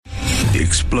the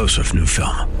explosive new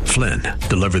film, Flynn,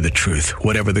 Deliver the Truth,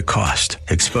 Whatever the Cost,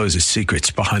 exposes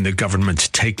secrets behind the government's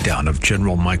takedown of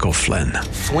General Michael Flynn.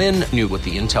 Flynn knew what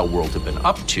the intel world had been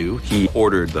up to. He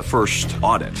ordered the first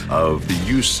audit of the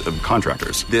use of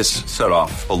contractors. This set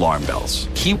off alarm bells.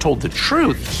 He told the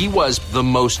truth. He was the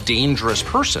most dangerous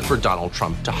person for Donald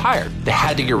Trump to hire. They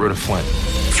had to get rid of Flynn.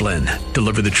 Flynn,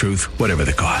 Deliver the Truth, Whatever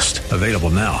the Cost. Available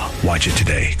now. Watch it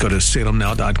today. Go to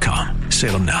salemnow.com.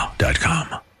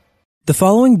 salemnow.com. The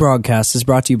following broadcast is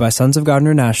brought to you by Sons of God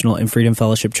International and Freedom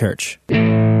Fellowship Church. Hello,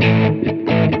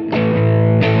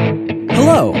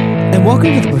 and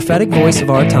welcome to the prophetic voice of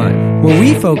our time, where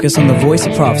we focus on the voice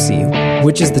of prophecy,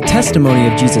 which is the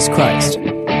testimony of Jesus Christ.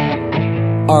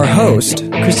 Our host,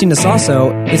 Christina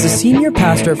Sasso, is a senior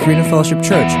pastor at Freedom Fellowship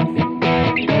Church.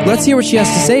 Let's hear what she has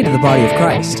to say to the body of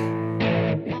Christ.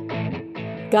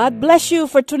 God bless you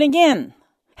for tuning in.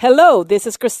 Hello, this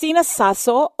is Christina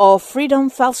Sasso of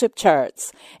Freedom Fellowship Church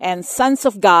and Sons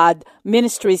of God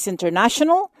Ministries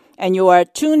International, and you are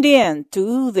tuned in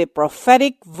to the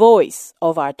prophetic voice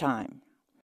of our time.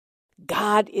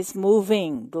 God is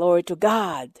moving. Glory to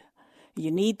God. You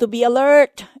need to be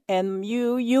alert, and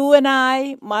you and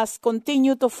I must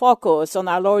continue to focus on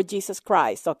our Lord Jesus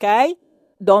Christ, okay?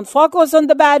 Don't focus on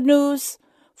the bad news.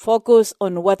 Focus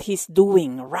on what He's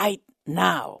doing right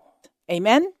now.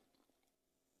 Amen?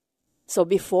 So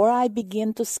before I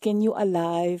begin to skin you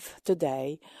alive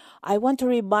today, I want to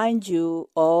remind you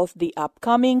of the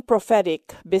upcoming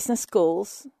prophetic business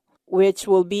schools, which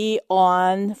will be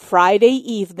on Friday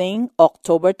evening,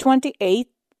 October 28th,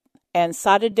 and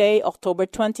Saturday, October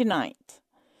 29th.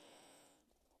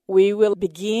 We will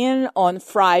begin on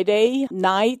Friday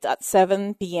night at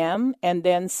 7 p.m. and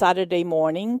then Saturday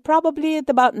morning, probably at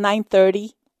about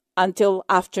 9:30 until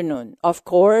afternoon. Of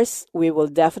course, we will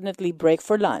definitely break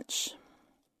for lunch.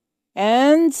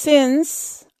 And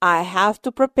since I have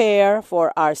to prepare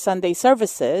for our Sunday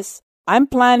services, I'm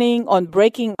planning on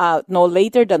breaking out no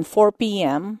later than 4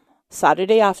 p.m.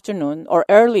 Saturday afternoon or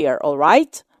earlier, all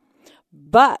right?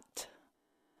 But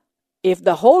if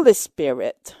the Holy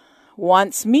Spirit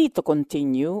wants me to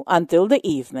continue until the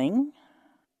evening,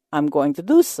 I'm going to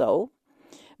do so.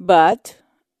 But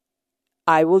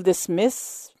I will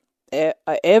dismiss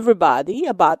everybody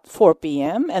about 4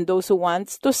 p.m. and those who want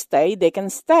to stay, they can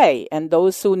stay. And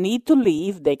those who need to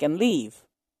leave, they can leave.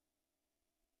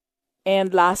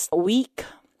 And last week,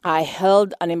 I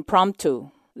held an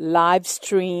impromptu live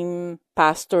stream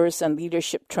pastors and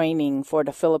leadership training for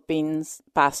the Philippines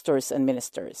pastors and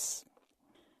ministers.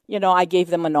 You know, I gave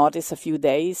them a notice a few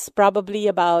days. Probably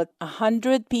about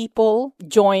 100 people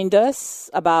joined us,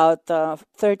 about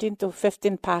 13 to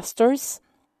 15 pastors.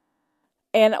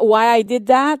 And why I did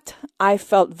that, I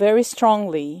felt very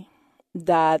strongly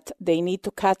that they need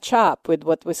to catch up with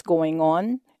what was going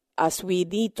on, as we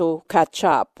need to catch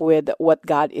up with what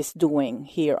God is doing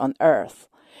here on earth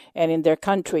and in their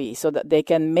country, so that they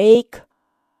can make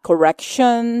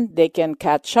correction, they can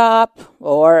catch up,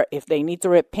 or if they need to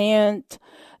repent,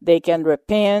 they can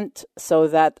repent, so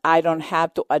that I don't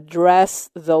have to address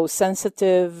those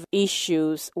sensitive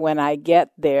issues when I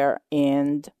get there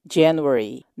in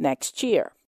January next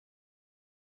year.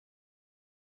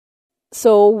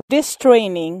 So this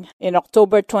training in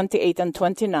October 28th and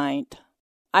 29th,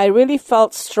 I really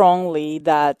felt strongly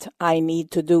that I need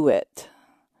to do it.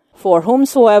 For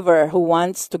whomsoever who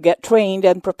wants to get trained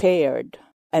and prepared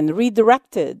and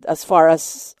redirected as far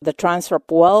as the transfer of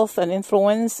wealth and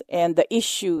influence and the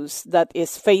issues that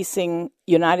is facing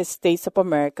United States of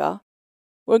America,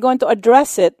 we're going to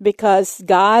address it because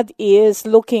God is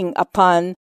looking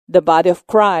upon the body of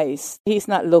Christ. He's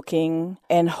not looking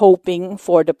and hoping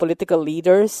for the political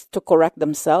leaders to correct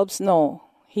themselves. No,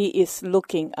 He is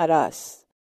looking at us.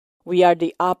 We are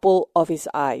the apple of His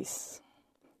eyes.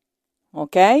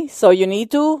 Okay, so you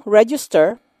need to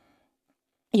register.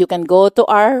 You can go to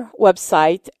our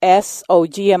website,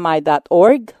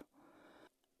 sogmi.org.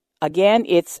 Again,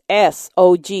 it's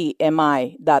sogmi.org,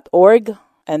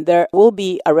 and there will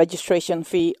be a registration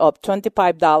fee of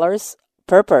 $25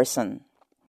 per person.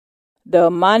 The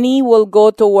money will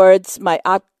go towards my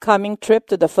upcoming trip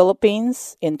to the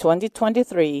Philippines in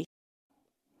 2023.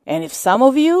 And if some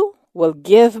of you will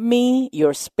give me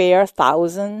your spare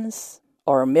thousands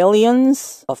or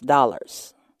millions of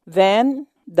dollars, then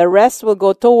the rest will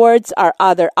go towards our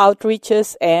other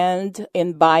outreaches and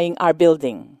in buying our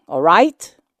building. All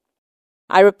right?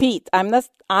 I repeat, I'm not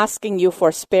asking you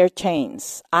for spare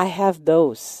chains. I have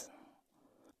those.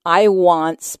 I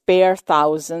want spare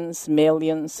thousands,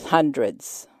 millions,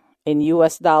 hundreds in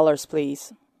US dollars,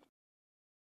 please.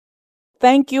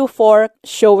 Thank you for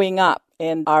showing up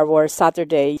in our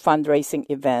Saturday fundraising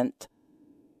event.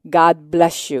 God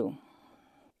bless you.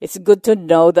 It's good to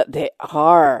know that there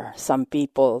are some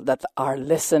people that are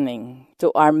listening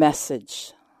to our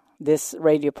message, this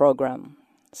radio program.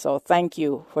 So thank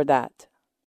you for that.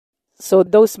 So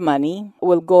those money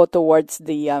will go towards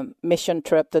the mission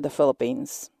trip to the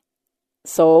Philippines.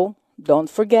 So don't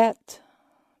forget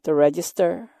to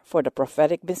register for the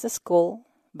Prophetic Business School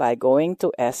by going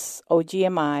to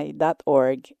sogmi.org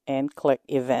and click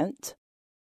event.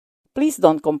 Please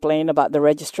don't complain about the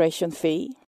registration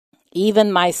fee.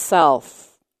 Even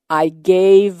myself, I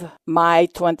gave my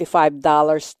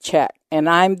 $25 check, and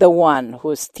I'm the one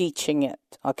who's teaching it,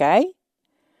 okay?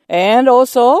 And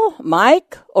also,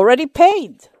 Mike already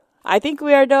paid. I think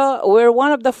we're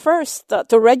one of the first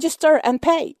to register and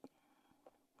pay.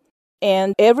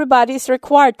 And everybody is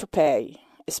required to pay,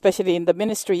 especially in the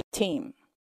ministry team.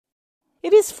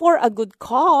 It is for a good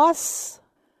cause.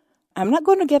 I'm not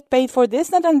going to get paid for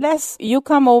this, not unless you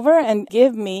come over and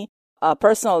give me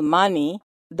personal money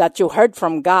that you heard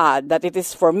from God, that it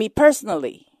is for me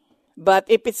personally. But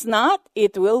if it's not,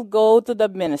 it will go to the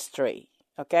ministry.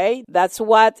 Okay? That's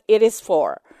what it is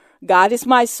for. God is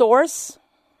my source,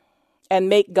 and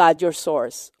make God your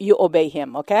source. You obey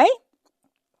Him, okay?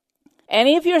 And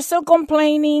if you're still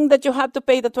complaining that you have to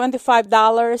pay the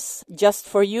 $25 just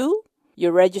for you,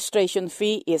 your registration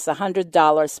fee is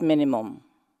 $100 minimum.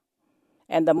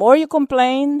 And the more you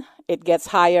complain, it gets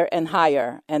higher and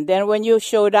higher. And then when you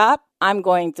showed up, I'm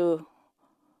going to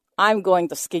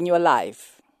skin you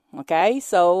alive. Okay?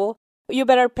 So you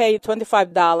better pay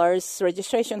 $25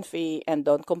 registration fee and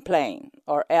don't complain,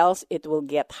 or else it will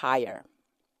get higher.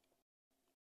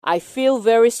 I feel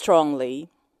very strongly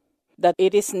that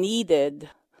it is needed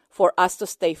for us to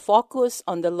stay focused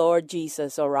on the Lord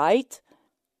Jesus, all right?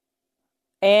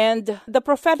 And the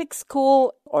prophetic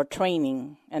school or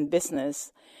training and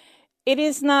business, it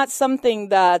is not something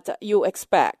that you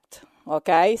expect,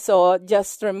 okay? So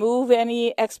just remove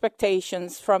any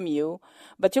expectations from you,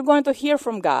 but you're going to hear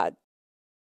from God.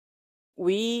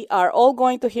 We are all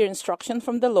going to hear instruction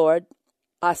from the Lord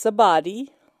as a body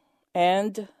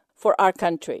and for our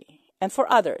country and for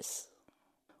others.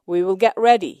 We will get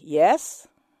ready, yes?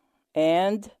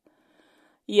 And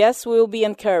yes, we will be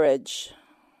encouraged.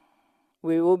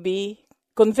 We will be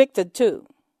convicted too,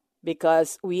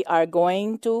 because we are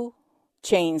going to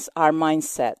change our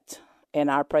mindset and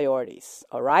our priorities,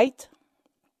 all right?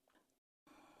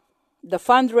 The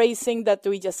fundraising that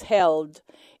we just held,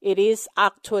 it is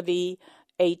actually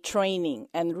a training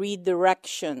and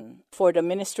redirection for the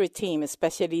ministry team,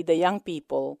 especially the young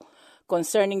people,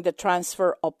 concerning the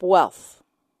transfer of wealth.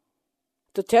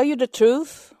 To tell you the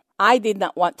truth, I did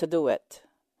not want to do it.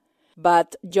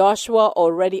 But Joshua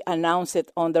already announced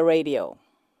it on the radio.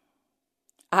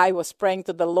 I was praying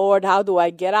to the Lord, how do I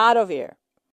get out of here?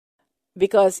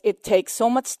 Because it takes so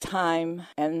much time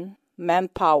and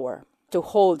manpower to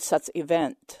hold such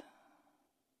event.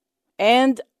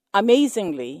 And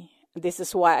amazingly, this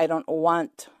is why I don't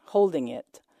want holding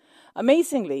it.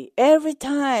 Amazingly, every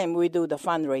time we do the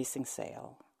fundraising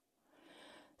sale,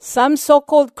 some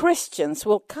so-called Christians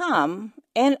will come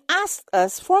and ask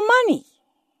us for money.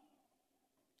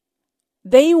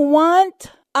 They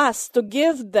want us to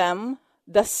give them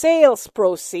the sales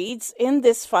proceeds in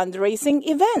this fundraising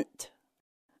event.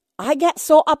 I get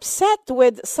so upset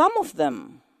with some of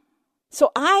them.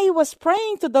 So I was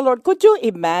praying to the Lord, could you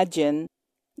imagine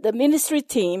the ministry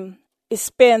team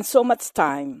spends so much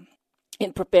time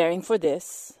in preparing for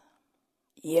this?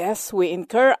 Yes, we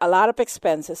incur a lot of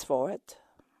expenses for it.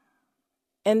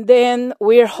 And then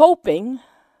we're hoping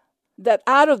that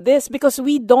out of this, because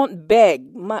we don't beg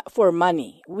for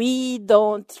money, we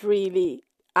don't really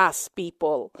ask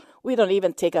people, we don't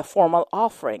even take a formal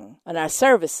offering on our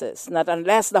services, not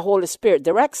unless the Holy Spirit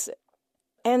directs it.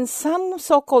 And some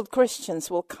so-called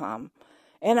Christians will come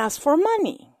and ask for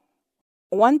money.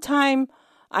 One time,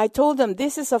 I told them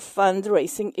this is a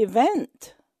fundraising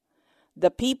event.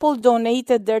 The people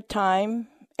donated their time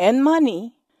and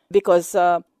money because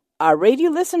our radio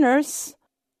listeners,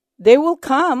 they will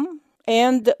come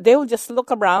and they will just look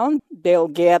around. They'll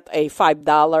get a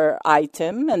 $5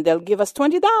 item and they'll give us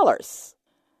 $20.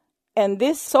 And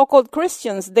these so-called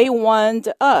Christians, they want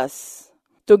us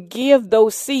to give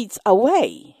those seeds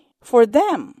away for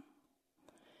them.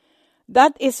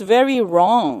 That is very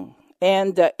wrong.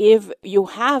 And if you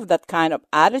have that kind of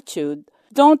attitude,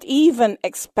 don't even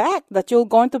expect that you're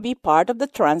going to be part of the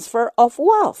transfer of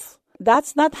wealth.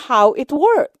 That's not how it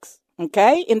works.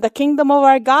 Okay? In the kingdom of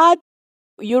our God,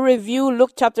 you review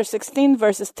Luke chapter 16,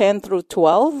 verses 10 through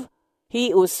 12.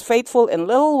 He who is faithful in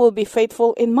little will be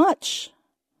faithful in much.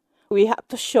 We have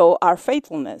to show our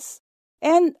faithfulness.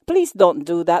 And please don't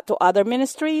do that to other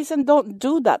ministries and don't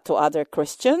do that to other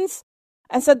Christians.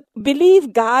 And said,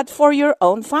 believe God for your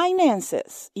own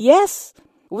finances. Yes,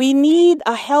 we need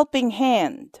a helping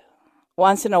hand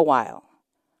once in a while.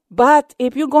 But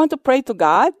if you're going to pray to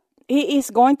God, He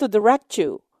is going to direct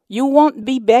you. You won't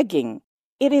be begging.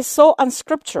 It is so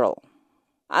unscriptural.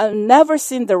 I've never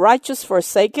seen the righteous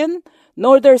forsaken,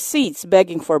 nor their seeds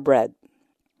begging for bread.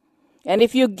 And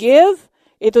if you give,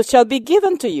 it shall be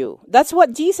given to you. That's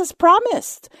what Jesus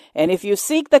promised. And if you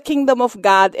seek the kingdom of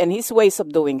God and His ways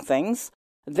of doing things,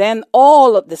 then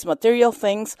all of these material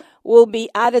things will be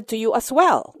added to you as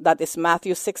well. That is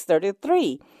Matthew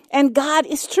 6:33. And God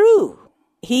is true.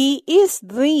 He is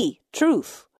the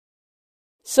truth.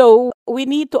 So we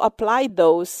need to apply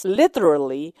those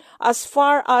literally as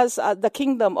far as the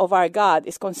kingdom of our God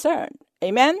is concerned.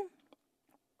 Amen?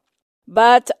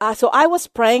 But so I was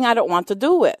praying, I don't want to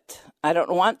do it. I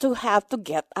don't want to have to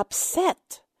get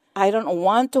upset. I don't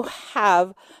want to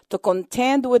have to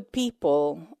contend with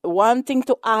people wanting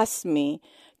to ask me,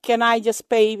 can I just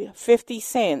pay 50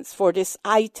 cents for this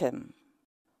item?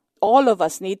 All of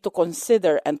us need to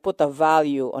consider and put a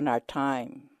value on our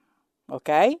time.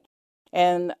 Okay?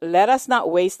 And let us not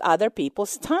waste other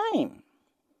people's time.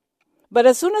 But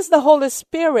as soon as the Holy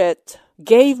Spirit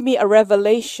gave me a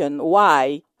revelation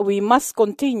why we must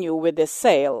continue with the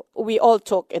sale, we all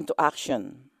took into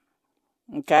action.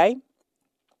 Okay?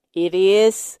 It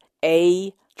is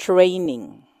a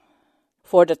training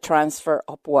for the transfer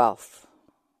of wealth.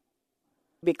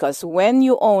 Because when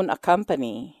you own a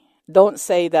company, don't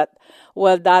say that,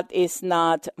 well, that is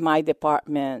not my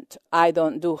department. I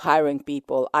don't do hiring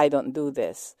people. I don't do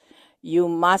this. You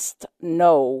must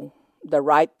know the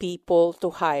right people to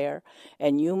hire,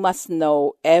 and you must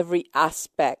know every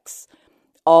aspect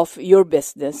of your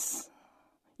business.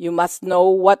 You must know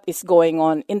what is going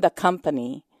on in the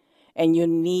company, and you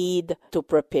need to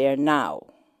prepare now.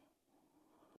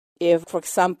 If, for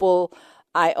example,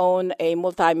 I own a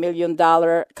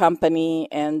multi-million-dollar company,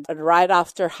 and right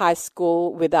after high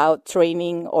school, without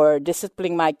training or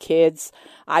disciplining my kids,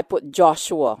 I put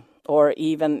Joshua or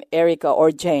even Erica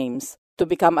or James to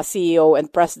become a CEO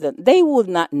and president. They would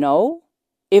not know.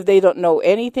 If they don't know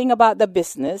anything about the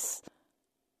business,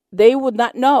 they would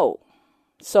not know.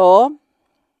 So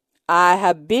I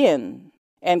have been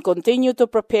and continue to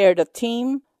prepare the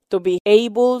team to be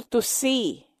able to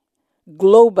see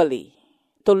globally,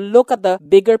 to look at the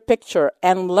bigger picture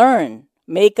and learn,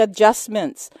 make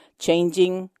adjustments,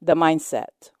 changing the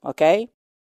mindset, okay?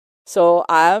 So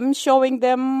I'm showing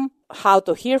them how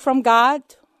to hear from God,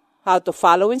 how to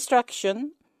follow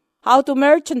instruction, how to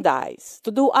merchandise,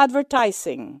 to do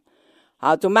advertising,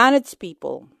 how to manage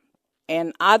people,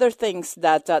 and other things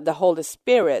that the Holy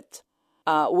Spirit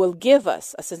will give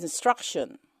us as an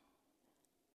instruction.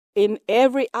 In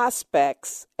every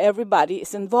aspect, everybody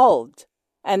is involved.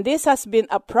 And this has been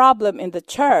a problem in the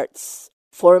church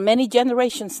for many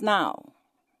generations now.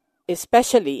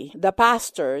 Especially the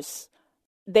pastors,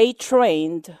 they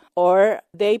trained or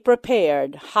they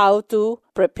prepared how to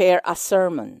prepare a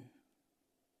sermon,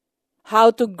 how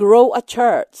to grow a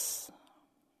church.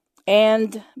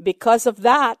 And because of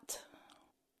that,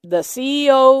 the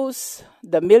CEOs,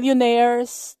 the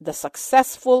millionaires, the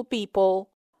successful people,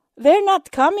 they're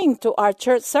not coming to our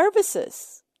church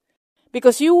services.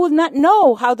 Because you would not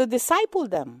know how to disciple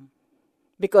them.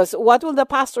 Because what will the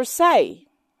pastor say?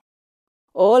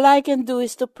 All I can do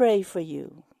is to pray for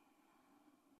you.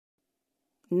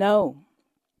 No.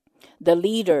 The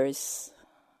leaders,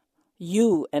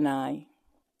 you and I,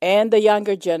 and the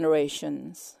younger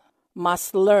generations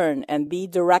must learn and be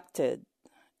directed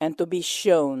and to be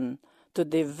shown to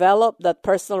develop that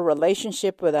personal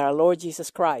relationship with our Lord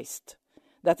Jesus Christ.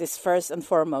 That is first and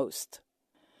foremost.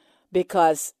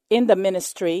 Because in the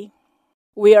ministry,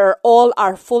 we are all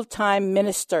our full-time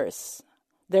ministers.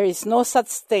 There is no such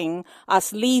thing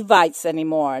as Levites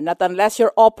anymore, not unless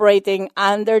you're operating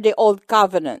under the old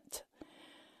covenant.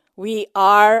 We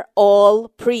are all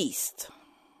priests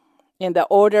in the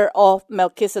order of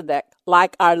Melchizedek,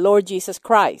 like our Lord Jesus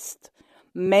Christ.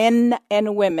 Men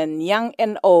and women, young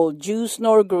and old, Jews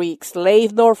nor Greeks,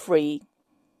 slave nor free,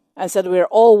 and said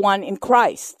we're all one in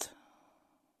Christ.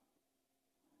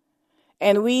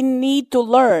 And we need to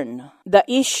learn the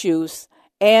issues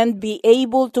and be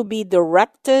able to be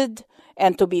directed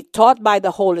and to be taught by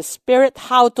the Holy Spirit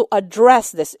how to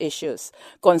address these issues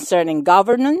concerning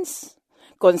governance,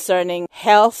 concerning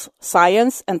health,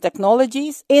 science, and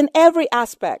technologies in every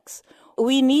aspect.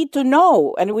 We need to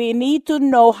know, and we need to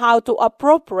know how to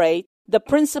appropriate the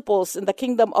principles in the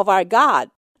kingdom of our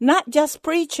God, not just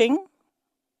preaching.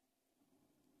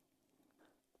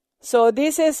 So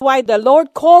this is why the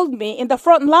Lord called me in the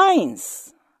front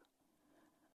lines.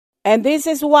 And this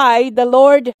is why the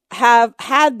Lord have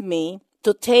had me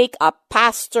to take a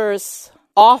pastor's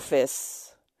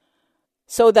office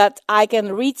so that I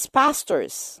can reach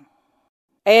pastors.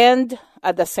 And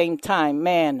at the same time,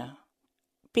 man,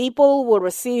 people will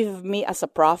receive me as a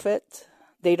prophet.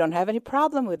 They don't have any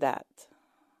problem with that.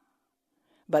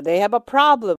 But they have a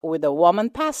problem with a woman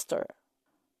pastor.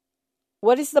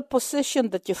 What is the position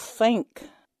that you think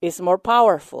is more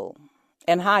powerful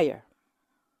and higher?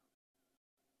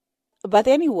 But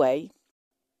anyway,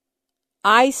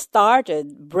 I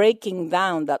started breaking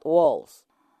down that walls.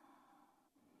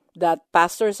 That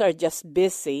pastors are just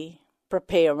busy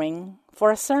preparing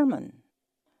for a sermon.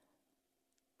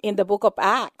 In the book of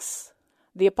Acts,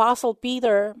 the Apostle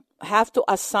Peter have to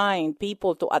assign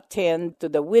people to attend to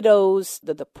the widows,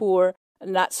 to the poor,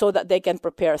 not so that they can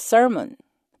prepare a sermon.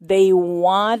 They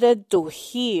wanted to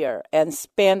hear and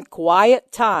spend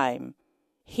quiet time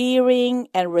hearing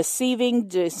and receiving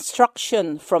the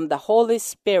instruction from the Holy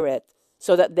Spirit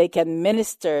so that they can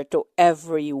minister to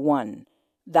everyone.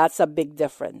 That's a big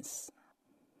difference.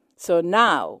 So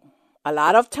now, a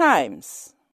lot of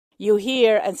times, you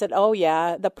hear and said, oh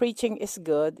yeah, the preaching is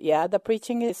good. Yeah, the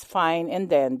preaching is fine and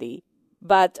dandy.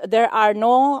 But there are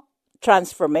no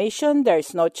transformation, there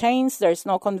is no change, there is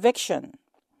no conviction.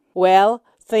 Well,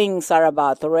 things are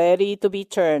about ready to be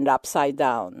turned upside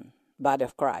down, body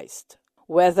of Christ,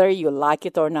 whether you like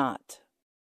it or not.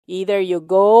 Either you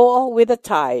go with the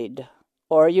tide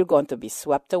or you're going to be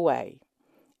swept away.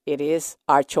 It is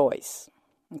our choice.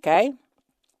 Okay?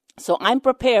 So I'm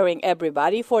preparing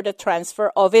everybody for the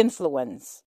transfer of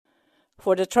influence,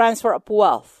 for the transfer of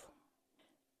wealth.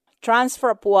 Transfer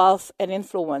of wealth and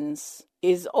influence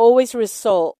is always a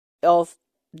result of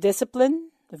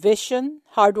discipline, vision,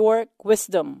 hard work,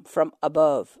 wisdom from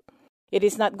above. It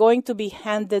is not going to be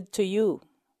handed to you.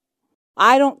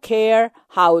 I don't care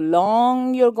how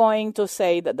long you're going to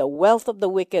say that the wealth of the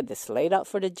wicked is laid out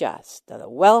for the just, that the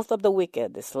wealth of the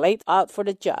wicked is laid out for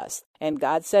the just. And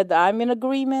God said, I'm in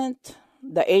agreement.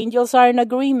 The angels are in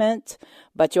agreement,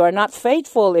 but you are not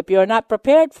faithful if you're not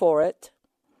prepared for it.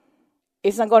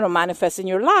 It's not going to manifest in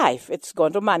your life. It's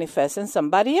going to manifest in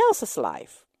somebody else's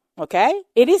life. Okay?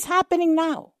 It is happening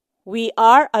now. We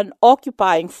are an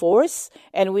occupying force,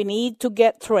 and we need to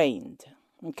get trained.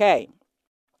 Okay?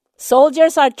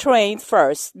 Soldiers are trained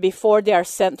first before they are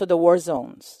sent to the war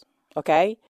zones.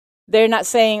 Okay? They're not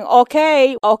saying,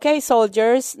 okay,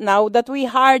 soldiers, now that we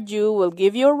hired you, we'll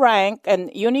give you a rank and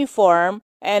uniform,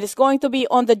 and it's going to be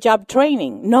on-the-job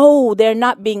training. No, they're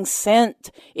not being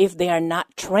sent if they are not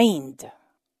trained.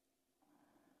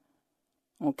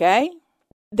 Okay?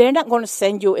 They're not going to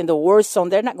send you in the war zone.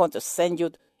 They're not going to send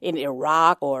you in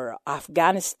Iraq or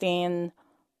Afghanistan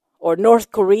or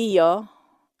North Korea,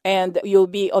 and you'll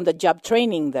be on the job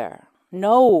training there.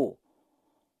 No.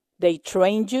 They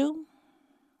trained you.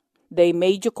 They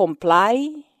made you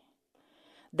comply.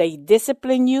 They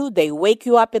discipline you. They wake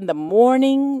you up in the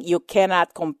morning. You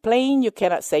cannot complain. You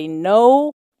cannot say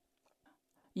no.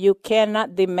 You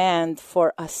cannot demand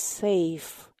for a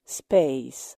safe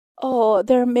space. Oh,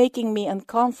 they're making me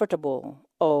uncomfortable.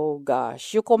 Oh,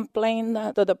 gosh. You complain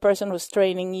to the person who's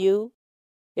training you.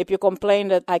 If you complain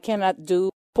that I cannot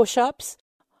do push-ups,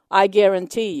 I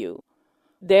guarantee you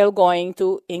they're going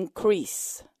to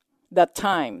increase the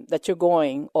time that you're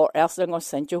going, or else they're going to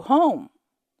send you home.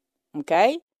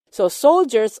 Okay? So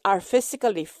soldiers are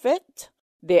physically fit.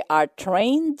 They are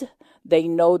trained. They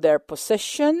know their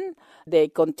position. They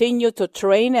continue to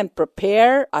train and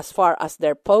prepare as far as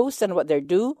their posts and what they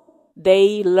do.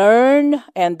 They learn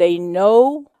and they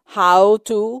know how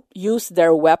to use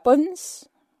their weapons.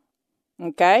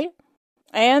 Okay?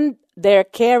 And they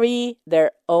carry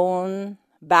their own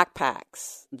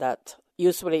backpacks that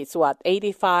usually it's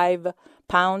 85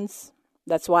 pounds.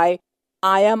 That's why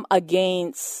I am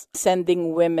against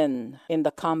sending women in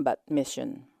the combat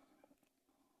mission.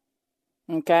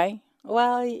 Okay?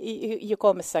 Well, you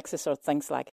call me sexist or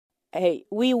things like, hey,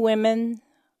 we women,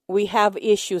 we have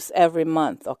issues every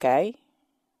month, okay?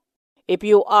 If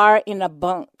you are in a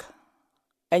bunk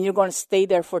and you're going to stay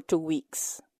there for 2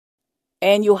 weeks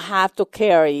and you have to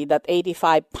carry that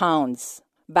 85 pounds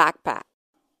backpack,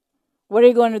 what are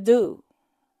you going to do?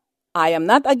 I am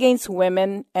not against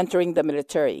women entering the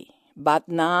military, but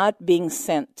not being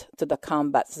sent to the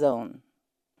combat zone.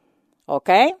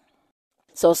 Okay?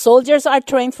 So soldiers are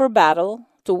trained for battle,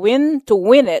 to win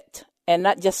it, and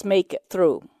not just make it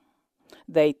through.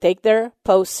 They take their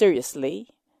post seriously.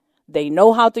 They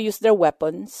know how to use their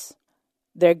weapons,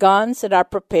 their guns, and are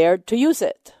prepared to use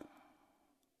it.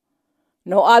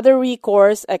 No other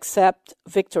recourse except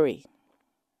victory.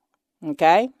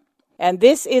 Okay? And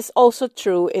this is also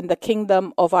true in the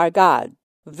kingdom of our God.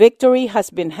 Victory has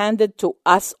been handed to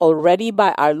us already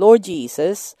by our Lord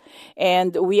Jesus,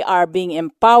 and we are being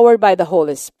empowered by the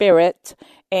Holy Spirit,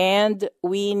 and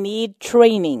we need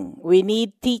training. We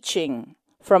need teaching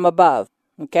from above.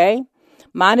 Okay?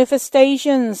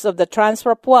 Manifestations of the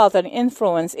transfer of wealth and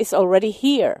influence is already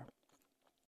here.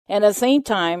 And at the same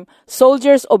time,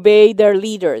 soldiers obey their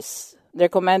leaders, their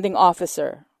commanding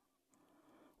officer,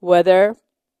 whether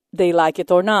they like it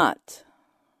or not.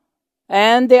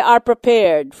 And they are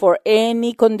prepared for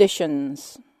any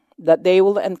conditions that they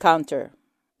will encounter.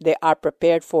 They are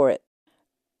prepared for it.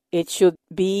 It should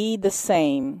be the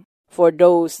same for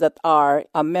those that are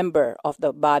a member of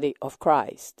the body of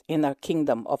Christ in the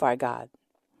kingdom of our God.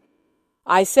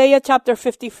 Isaiah chapter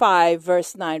 55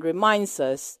 verse 9 reminds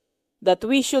us that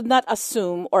we should not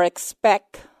assume or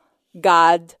expect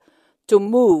God to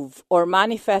move or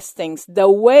manifest things the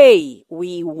way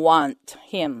we want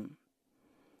Him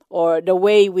or the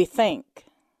way we think.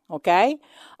 Okay?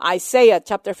 Isaiah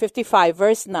chapter 55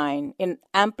 verse 9 in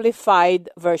Amplified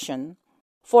Version.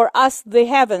 For as the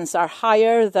heavens are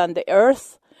higher than the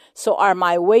earth, so are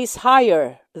my ways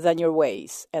higher than your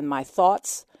ways, and my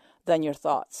thoughts than your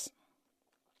thoughts.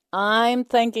 I'm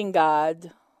thanking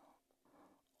God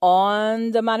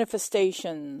on the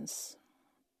manifestations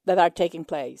that are taking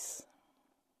place.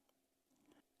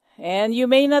 And you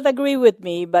may not agree with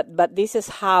me, but this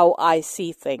is how I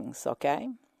see things, okay?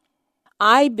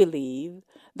 I believe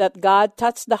that God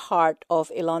touched the heart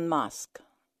of Elon Musk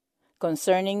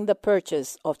concerning the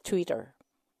purchase of Twitter.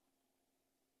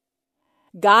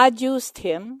 God used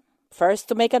him first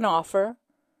to make an offer,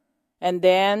 and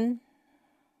then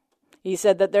he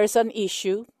said that there's an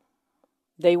issue.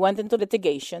 They went into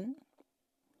litigation.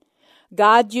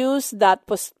 God used that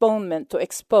postponement to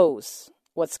expose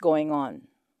what's going on.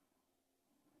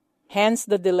 Hence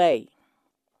the delay.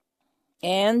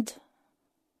 And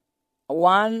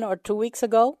 1 or 2 weeks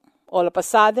ago, all of a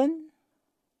sudden,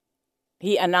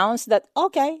 he announced that,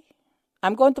 okay,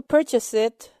 I'm going to purchase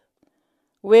it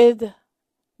with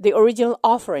the original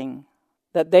offering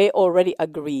that they already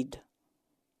agreed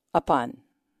upon.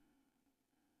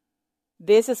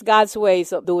 This is God's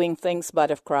ways of doing things,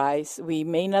 body of Christ. We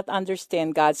may not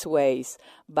understand God's ways,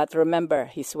 but remember,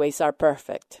 His ways are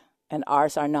perfect and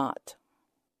ours are not.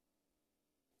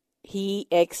 He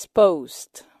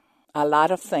exposed a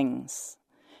lot of things.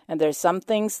 And there's some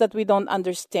things that we don't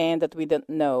understand, that we don't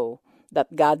know,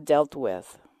 that God dealt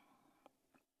with.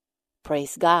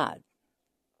 Praise God.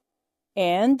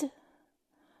 And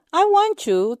I want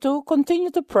you to continue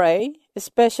to pray,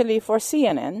 especially for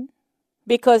CNN,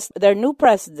 because their new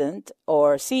president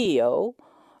or CEO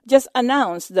just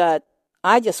announced that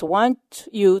I just want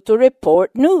you to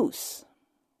report news.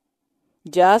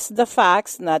 Just the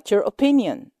facts, not your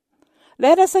opinion.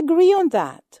 Let us agree on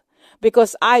that,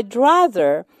 because I'd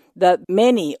rather that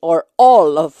many or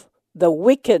all of the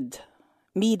wicked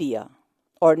media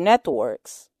or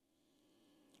networks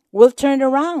will turn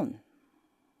around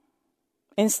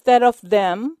instead of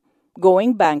them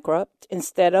going bankrupt,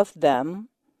 instead of them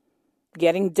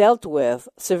getting dealt with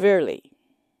severely.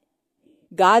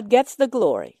 God gets the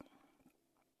glory.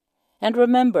 And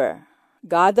remember,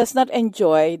 God does not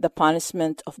enjoy the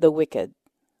punishment of the wicked.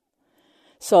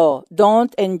 So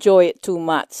don't enjoy it too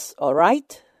much, all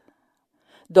right?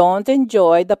 Don't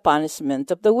enjoy the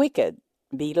punishment of the wicked.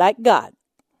 Be like God.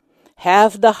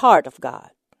 Have the heart of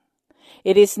God.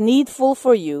 It is needful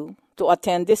for you to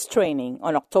attend this training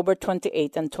on October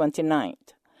 28th and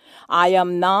 29th. I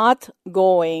am not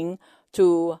going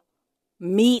to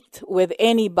meet with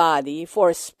anybody for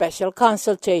a special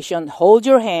consultation. Hold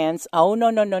your hands. Oh,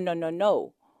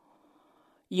 no.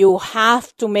 You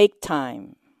have to make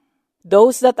time.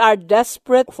 Those that are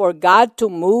desperate for God to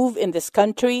move in this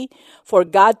country, for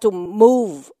God to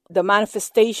move the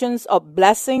manifestations of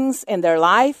blessings in their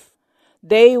life,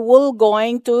 they will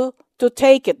going to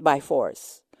take it by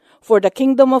force. For the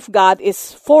kingdom of God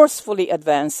is forcefully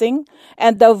advancing,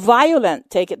 and the violent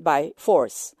take it by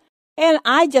force. And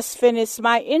I just finished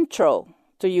my intro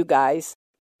to you guys.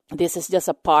 This is just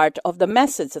a part of the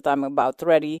message that I'm about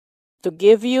ready to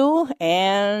give you,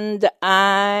 and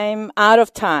I'm out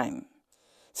of time.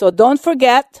 So don't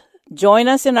forget, join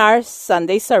us in our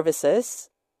Sunday services.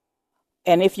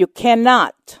 And if you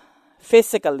cannot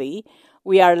physically,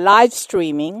 we are live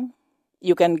streaming.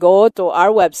 You can go to our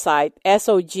website,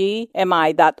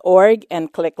 sogmi.org,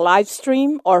 and click live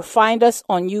stream, or find us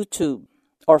on YouTube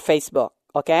or Facebook,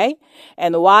 okay?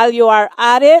 And while you are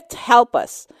at it, help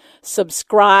us.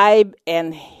 Subscribe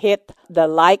and hit the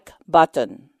like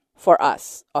button for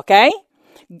us, okay?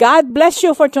 God bless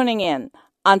you for tuning in.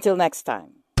 Until next time.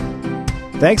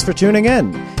 Thanks for tuning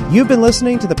in. You've been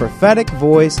listening to the prophetic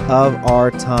voice of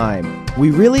our time. We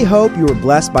really hope you were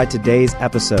blessed by today's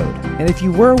episode. And if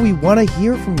you were, we want to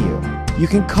hear from you. You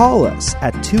can call us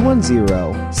at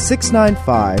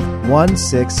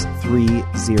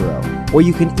 210-695-1630. Or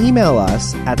you can email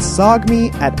us at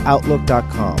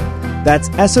sogmi@outlook.com. That's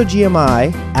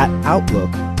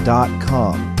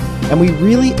SOGMI@outlook.com. And we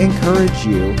really encourage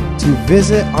you to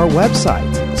visit our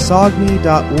website,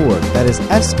 sogmi.org. That is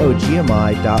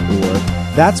SOGMI.org.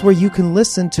 That's where you can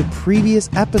listen to previous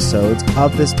episodes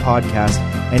of this podcast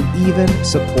and even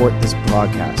support this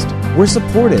broadcast. We're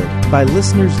supported by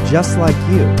listeners just like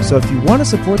you. So if you want to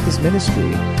support this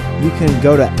ministry, you can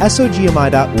go to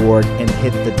SOGMI.org and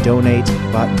hit the donate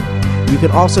button. You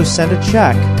can also send a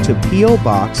check to P.O.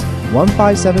 Box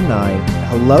 1579,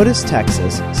 Helotes,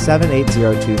 Texas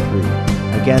 78023.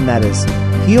 Again, that is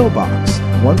P.O. Box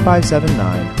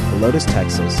 1579, Helotes,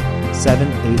 Texas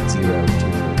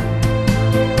 78023.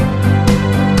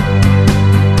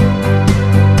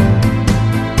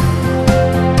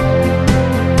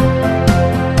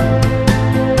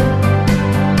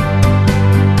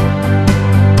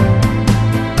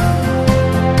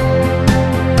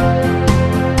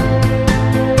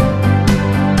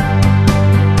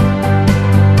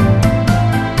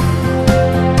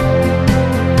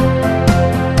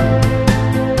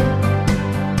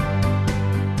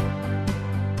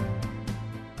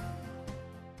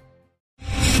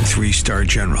 Three-star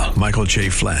General Michael J.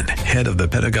 Flynn, head of the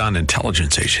Pentagon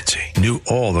Intelligence Agency, knew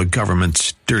all the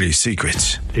government's dirty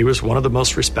secrets. He was one of the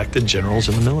most respected generals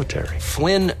in the military.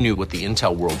 Flynn knew what the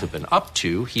intel world had been up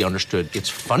to. He understood its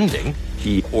funding.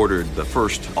 He ordered the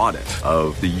first audit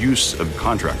of the use of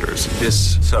contractors.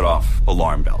 This set off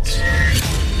alarm bells.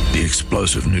 The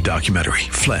explosive new documentary,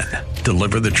 Flynn,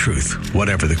 Deliver the Truth,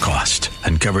 Whatever the Cost,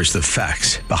 uncovers the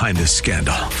facts behind this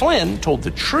scandal. Flynn told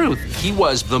the truth. He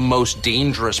was the most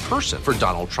dangerous person for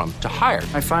Donald Trump to hire.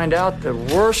 I find out the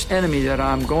worst enemy that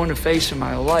I'm going to face in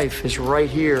my life is right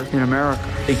here in America.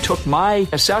 They took my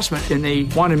assessment and they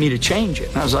wanted me to change it.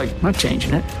 And I was like, I'm not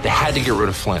changing it. They had to get rid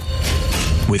of Flynn.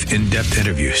 With in-depth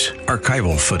interviews,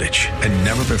 archival footage, and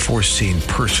never-before-seen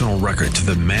personal records of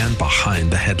the man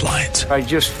behind the headlines. I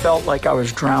just felt like I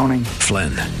was drowning.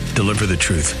 Flynn, Deliver the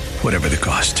Truth, Whatever the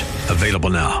Cost.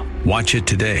 Available now. Watch it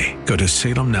today. Go to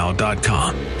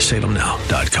salemnow.com.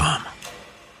 salemnow.com.